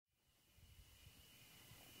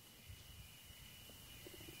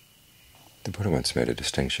The Buddha once made a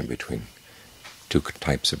distinction between two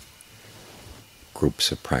types of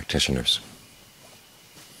groups of practitioners: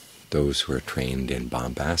 those who are trained in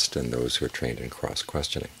bombast and those who are trained in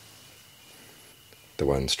cross-questioning. The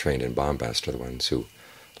ones trained in bombast are the ones who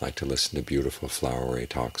like to listen to beautiful, flowery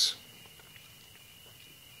talks.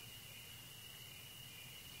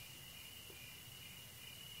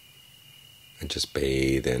 And just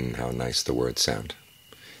bathe in how nice the words sound.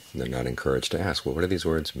 And they're not encouraged to ask, well, what do these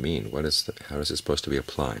words mean? How is it supposed to be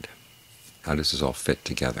applied? How does this all fit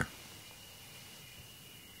together?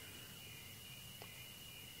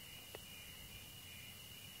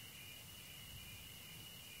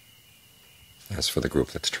 As for the group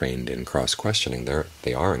that's trained in cross-questioning,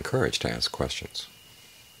 they are encouraged to ask questions.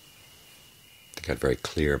 They get very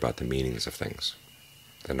clear about the meanings of things.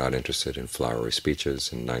 They're not interested in flowery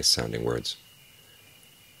speeches and nice-sounding words.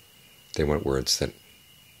 They want words that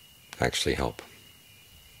actually help,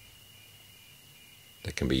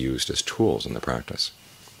 that can be used as tools in the practice.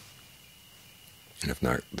 And if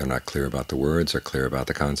they're not clear about the words or clear about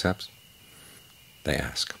the concepts, they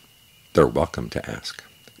ask. They're welcome to ask,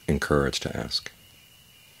 encouraged to ask.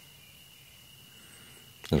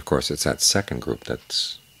 And of course, it's that second group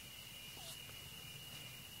that's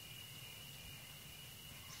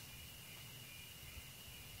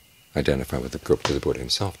identified with the group that the Buddha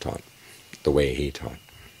himself taught, the way he taught.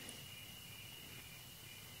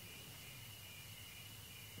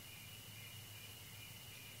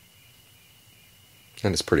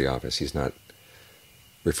 And it's pretty obvious he's not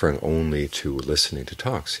referring only to listening to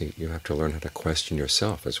talks. You have to learn how to question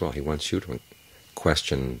yourself as well. He wants you to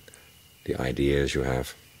question the ideas you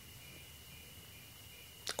have,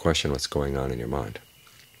 question what's going on in your mind.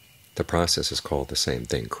 The process is called the same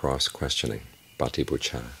thing, cross-questioning,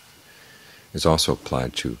 bhatibhucca. It's also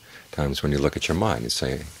applied to times when you look at your mind and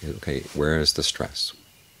say, okay, where is the stress?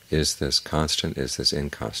 Is this constant? Is this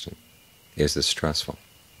inconstant? Is this stressful?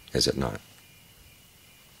 Is it not?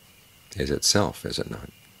 Is it self? Is it not?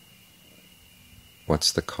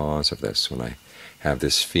 What's the cause of this? When I have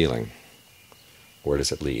this feeling, where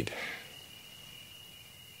does it lead?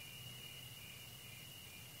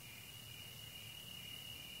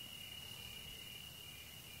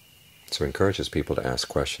 So it encourages people to ask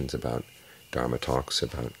questions about Dharma talks,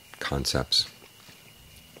 about concepts,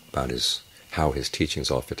 about how his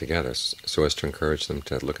teachings all fit together, so as to encourage them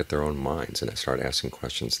to look at their own minds and start asking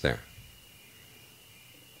questions there.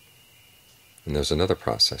 And there's another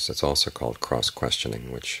process that's also called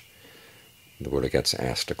cross-questioning, which the Buddha gets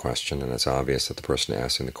asked a question, and it's obvious that the person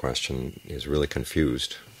asking the question is really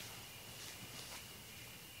confused,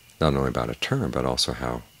 not only about a term, but also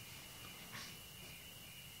how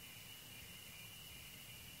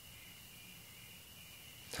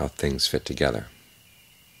things fit together,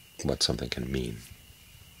 what something can mean.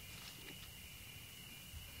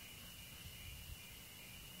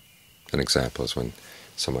 An example is when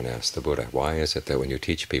someone asked the Buddha, why is it that when you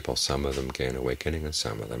teach people, some of them gain awakening and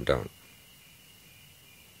some of them don't?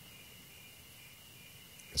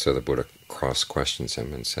 So the Buddha cross-questions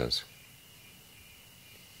him and says,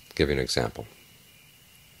 I'll give you an example.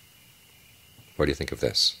 What do you think of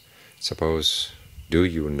this? Suppose, do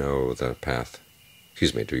you know the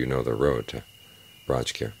road to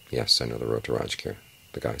Rajgir? Yes, I know the road to Rajgir,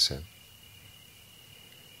 the guy said.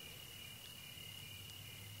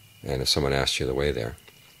 And if someone asks you the way there,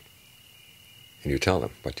 and you tell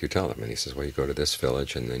them, what do you tell them? And he says, well, you go to this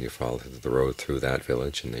village, and then you follow the road through that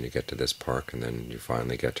village, and then you get to this park, and then you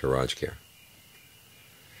finally get to Rajgir.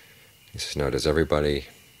 He says, now, does everybody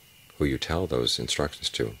who you tell those instructions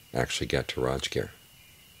to actually get to Rajgir?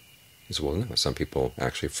 He says, well, no, some people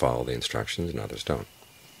actually follow the instructions and others don't.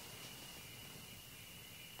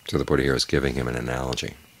 So the Buddha here is giving him an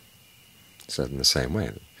analogy. He said in the same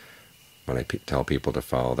way, when I tell people to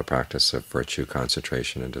follow the practice of virtue,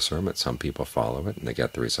 concentration, and discernment, some people follow it and they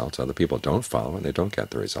get the results. Other people don't follow it and they don't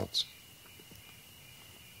get the results.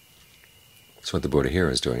 So what the Buddha here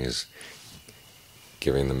is doing is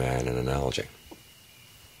giving the man an analogy.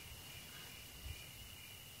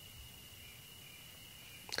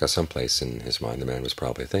 Because someplace in his mind the man was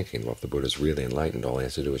probably thinking, well, if the Buddha is really enlightened, all he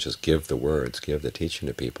has to do is just give the words, give the teaching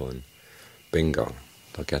to people, and bingo,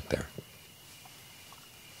 they'll get there.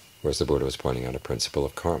 Whereas the Buddha was pointing out a principle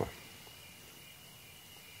of karma.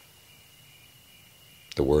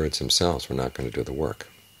 The words themselves were not going to do the work.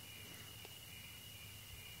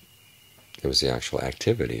 It was the actual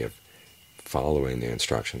activity of following the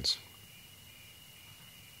instructions,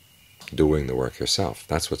 doing the work yourself.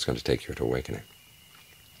 That's what's going to take you to awakening.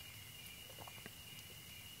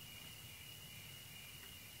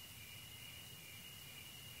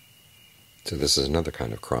 So this is another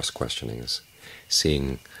kind of cross-questioning, is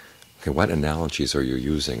seeing, okay, what analogies are you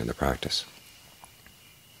using in the practice?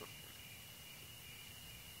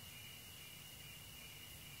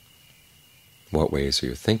 What ways are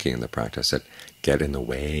you thinking in the practice that get in the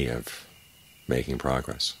way of making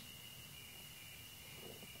progress?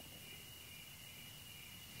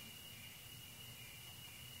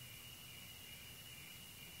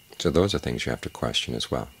 So those are things you have to question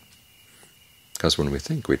as well. Because when we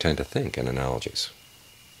think, we tend to think in analogies.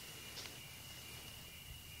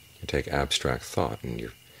 You take abstract thought and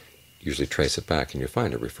you usually trace it back, and you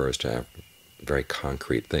find it refers to very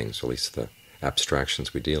concrete things. At least the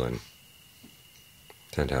abstractions we deal in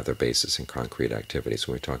tend to have their basis in concrete activities.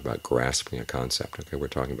 When we talk about grasping a concept, okay, we're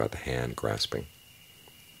talking about the hand grasping.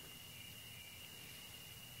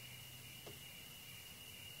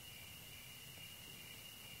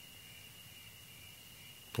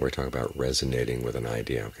 Or we talk about resonating with an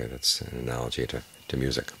idea. Okay, that's an analogy to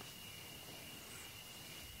music.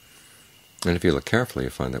 And if you look carefully, you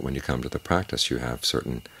find that when you come to the practice, you have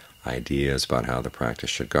certain ideas about how the practice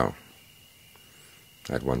should go.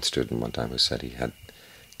 I had one student one time who said he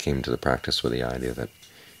came to the practice with the idea that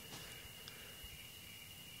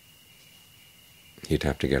he'd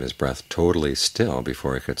have to get his breath totally still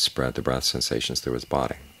before he could spread the breath sensations through his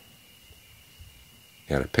body.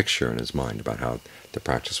 He had a picture in his mind about how the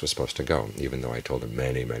practice was supposed to go, even though I told him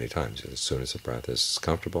many, many times, as soon as the breath is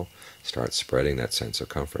comfortable, start spreading that sense of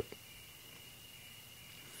comfort.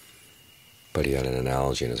 But he had an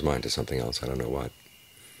analogy in his mind to something else, I don't know what.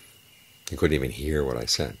 He couldn't even hear what I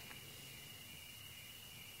said.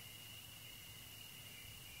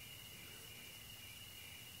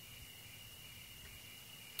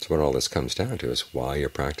 So what all this comes down to is while you're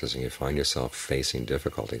practicing, you find yourself facing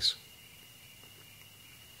difficulties.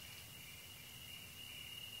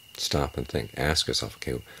 Stop and think. Ask yourself,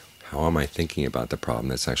 okay, how am I thinking about the problem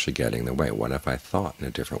that's actually getting in the way? What if I thought in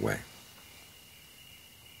a different way?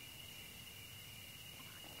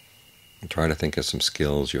 And try to think of some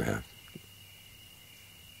skills you have.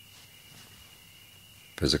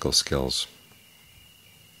 Physical skills,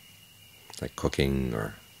 like cooking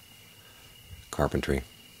or carpentry,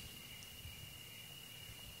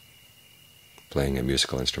 playing a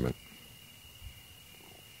musical instrument.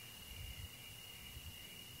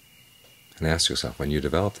 And ask yourself, when you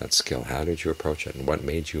developed that skill, how did you approach it, and what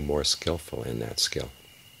made you more skillful in that skill?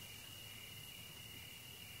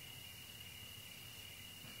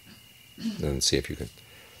 Then see if you can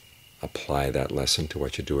apply that lesson to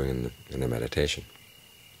what you're doing in the meditation.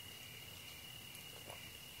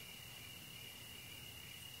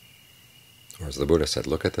 Or as the Buddha said,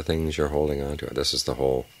 look at the things you're holding on to. This is the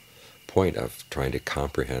whole point of trying to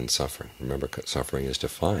comprehend suffering. Remember, suffering is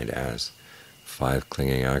defined as 5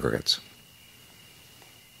 clinging aggregates.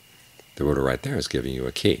 The Buddha right there is giving you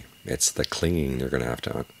a key. It's the clinging you're going to have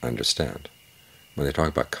to understand. When they talk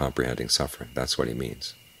about comprehending suffering, that's what he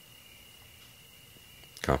means.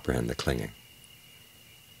 Comprehend the clinging.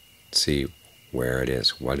 See where it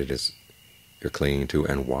is, what it is you're clinging to,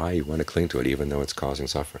 and why you want to cling to it, even though it's causing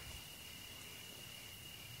suffering.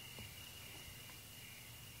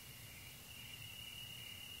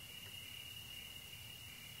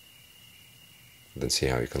 Then see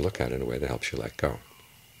how you can look at it in a way that helps you let go.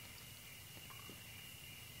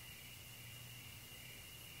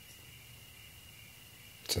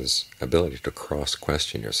 So this ability to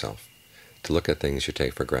cross-question yourself, to look at things you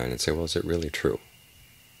take for granted and say, well, is it really true?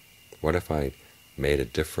 What if I made a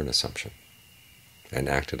different assumption and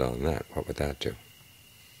acted on that? What would that do?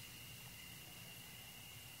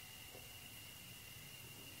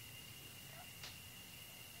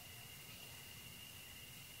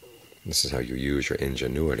 This is how you use your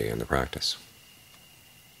ingenuity in the practice.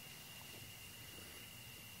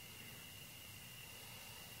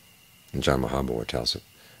 And John Mahabharata tells it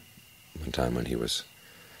one time when he was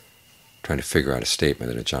trying to figure out a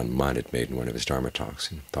statement that Ajahn Mun had made in one of his Dharma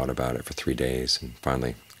talks, and thought about it for 3 days, and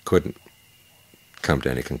finally couldn't come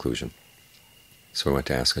to any conclusion. So he went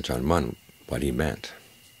to ask Ajahn Mun what he meant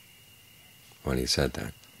when he said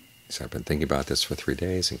that. He said, I've been thinking about this for 3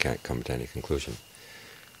 days and can't come to any conclusion.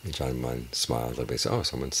 And Ajahn Mun smiled a little bit and said, oh,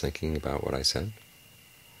 someone's thinking about what I said?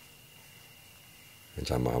 And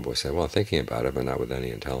Ajahn Mahabharata said, well, thinking about it, but not with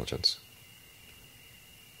any intelligence.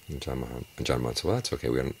 And Ajahn Mun said, well, that's okay,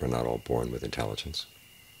 we're not all born with intelligence.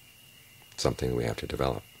 It's something we have to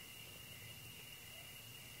develop.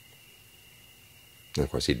 And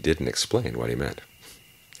of course, he didn't explain what he meant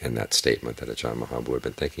in that statement that Ajahn Mahabharata had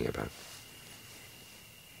been thinking about.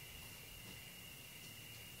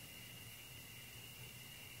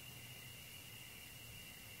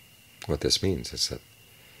 What this means is that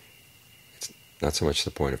Not so much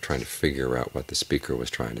the point of trying to figure out what the speaker was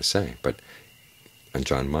trying to say, but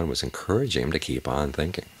Ajahn Mun was encouraging him to keep on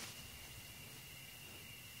thinking.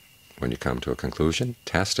 When you come to a conclusion,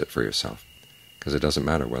 test it for yourself, because it doesn't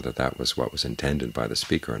matter whether that was what was intended by the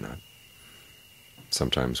speaker or not.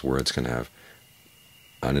 Sometimes words can have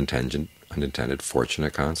unintended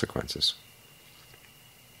fortunate consequences.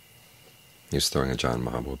 He's throwing Ajahn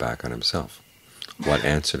Mahaprabhu back on himself. What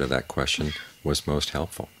answer to that question was most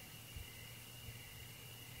helpful?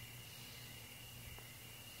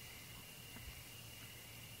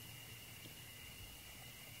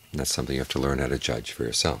 And that's something you have to learn how to judge for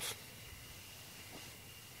yourself.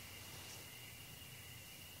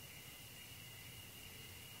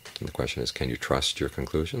 And the question is, can you trust your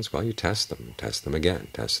conclusions? Well, you test them again,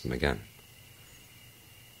 test them again.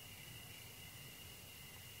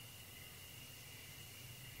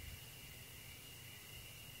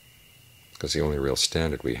 Because the only real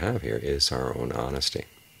standard we have here is our own honesty.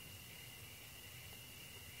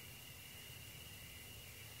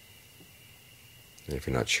 And if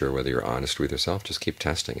you're not sure whether you're honest with yourself, just keep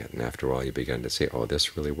testing it. And after a while you begin to see, oh,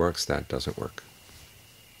 this really works, that doesn't work.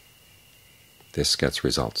 This gets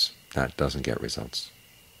results, that doesn't get results.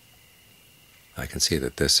 I can see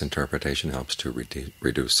that this interpretation helps to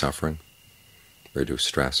reduce suffering, reduce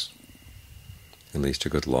stress, and leads to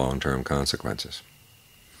good long-term consequences.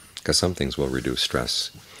 Because some things will reduce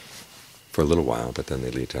stress for a little while, but then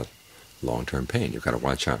they lead to long-term pain. You've got to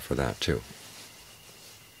watch out for that too.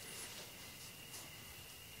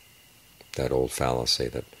 That old fallacy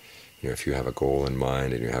that, if you have a goal in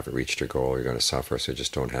mind and you haven't reached your goal, you're going to suffer, so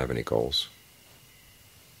just don't have any goals.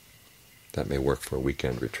 That may work for a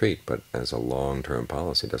weekend retreat, but as a long-term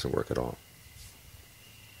policy, it doesn't work at all.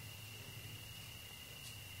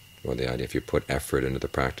 Or the idea, if you put effort into the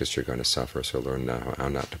practice, you're going to suffer, so learn now how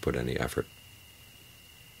not to put any effort.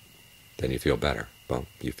 Then you feel better. Well,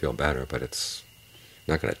 you feel better, but it's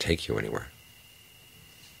not going to take you anywhere.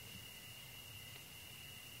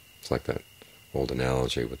 It's like that old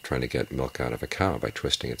analogy with trying to get milk out of a cow by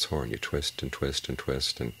twisting its horn. You twist and twist and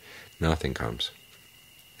twist, and nothing comes.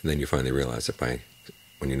 And then you finally realize that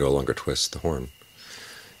when you no longer twist the horn,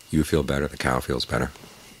 you feel better, the cow feels better.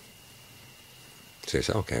 So you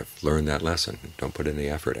say, okay, I've learned that lesson. Don't put any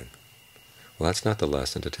effort in. Well, that's not the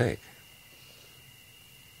lesson to take.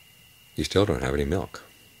 You still don't have any milk.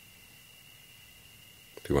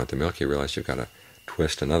 If you want the milk, you realize you've got to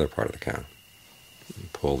twist another part of the cow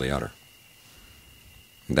and pull the udder.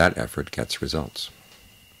 And that effort gets results.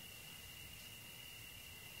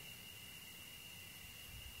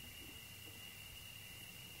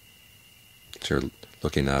 So you're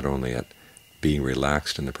looking not only at being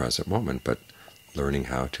relaxed in the present moment, but learning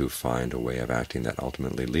how to find a way of acting that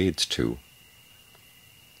ultimately leads to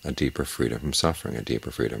a deeper freedom from suffering, a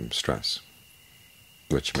deeper freedom from stress,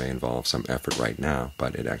 which may involve some effort right now,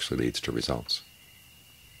 but it actually leads to results.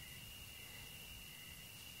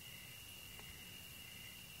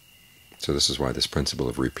 So this is why this principle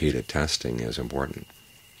of repeated testing is important.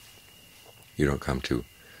 You don't come to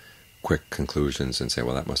quick conclusions and say,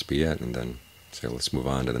 well, that must be it, and then say, let's move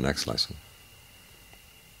on to the next lesson.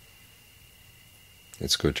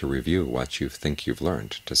 It's good to review what you think you've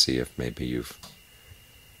learned to see if maybe you've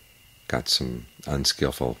got some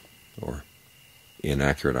unskillful or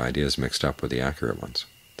inaccurate ideas mixed up with the accurate ones.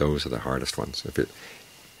 Those are the hardest ones. If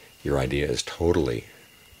your idea is totally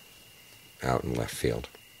out in left field,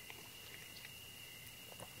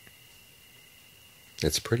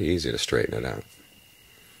 it's pretty easy to straighten it out.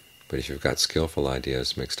 But if you've got skillful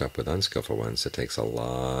ideas mixed up with unskillful ones, it takes a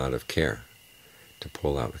lot of care to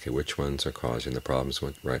pull out, okay, which ones are causing the problems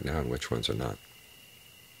right now and which ones are not.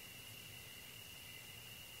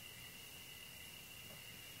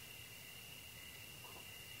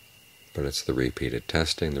 But it's the repeated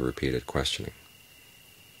testing, the repeated questioning.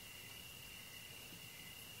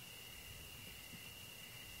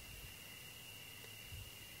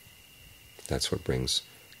 That's what brings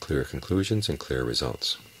clear conclusions and clear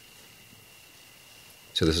results.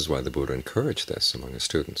 So this is why the Buddha encouraged this among his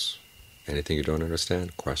students. Anything you don't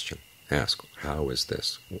understand, question. Ask, how is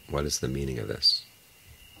this? What is the meaning of this?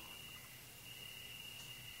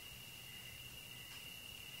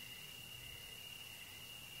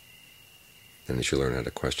 And as you learn how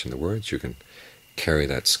to question the words, you can carry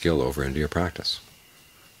that skill over into your practice.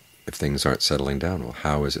 If things aren't settling down, well,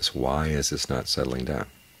 how is this? Why is this not settling down?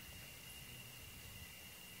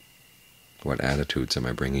 What attitudes am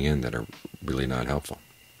I bringing in that are really not helpful?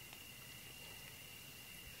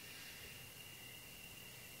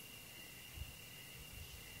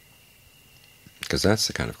 Because that's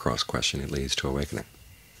the kind of cross-question that leads to awakening.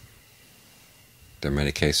 There are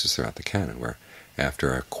many cases throughout the canon where,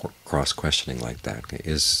 after a cross-questioning like that,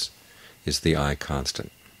 is the I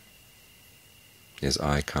constant? Is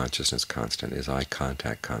I consciousness constant? Is I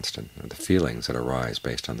contact constant? Are the feelings that arise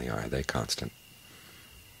based on the I, are they constant?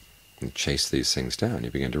 And chase these things down,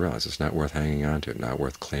 you begin to realize it's not worth hanging on to, not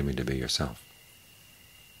worth claiming to be yourself.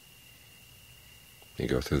 You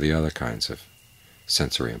go through the other kinds of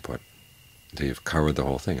sensory input until you've covered the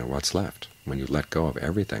whole thing, and what's left when you let go of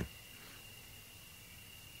everything?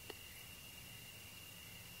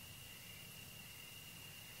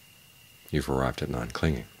 You've arrived at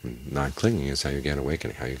non-clinging. Non-clinging is how you gain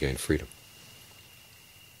awakening, how you gain freedom.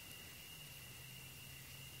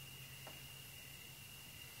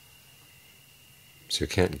 So you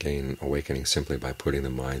can't gain awakening simply by putting the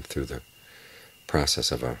mind through the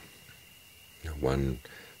process of one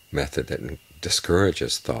method that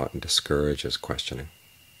discourages thought and discourages questioning.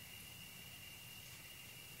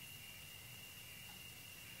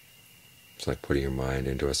 It's like putting your mind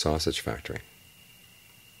into a sausage factory.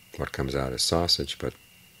 What comes out is sausage, but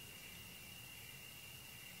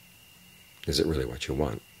is it really what you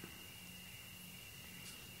want?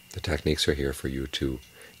 The techniques are here for you to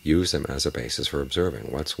use them as a basis for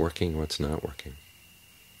observing what's working, what's not working.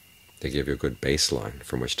 They give you a good baseline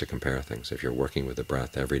from which to compare things. If you're working with the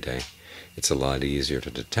breath every day, it's a lot easier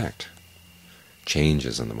to detect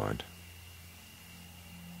changes in the mind.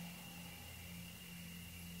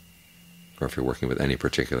 Or if you're working with any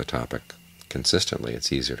particular topic consistently,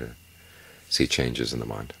 it's easier to see changes in the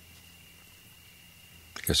mind,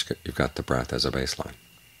 because you've got the breath as a baseline.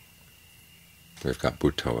 We've got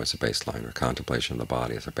Buddho as a baseline, or contemplation of the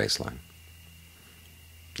body as a baseline.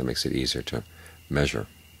 That makes it easier to measure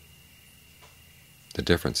the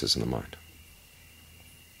differences in the mind.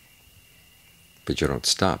 But you don't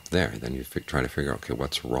stop there. Then you try to figure out, okay,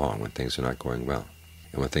 what's wrong when things are not going well,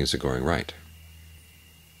 and when things are going right.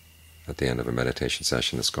 At the end of a meditation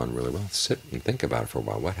session that's gone really well, sit and think about it for a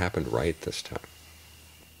while. What happened right this time?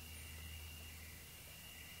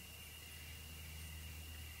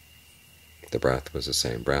 The breath was the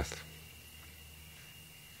same breath,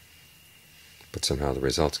 but somehow the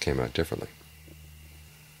results came out differently.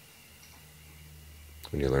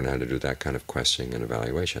 When you learn how to do that kind of questioning and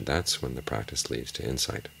evaluation, that's when the practice leads to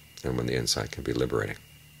insight, and when the insight can be liberating.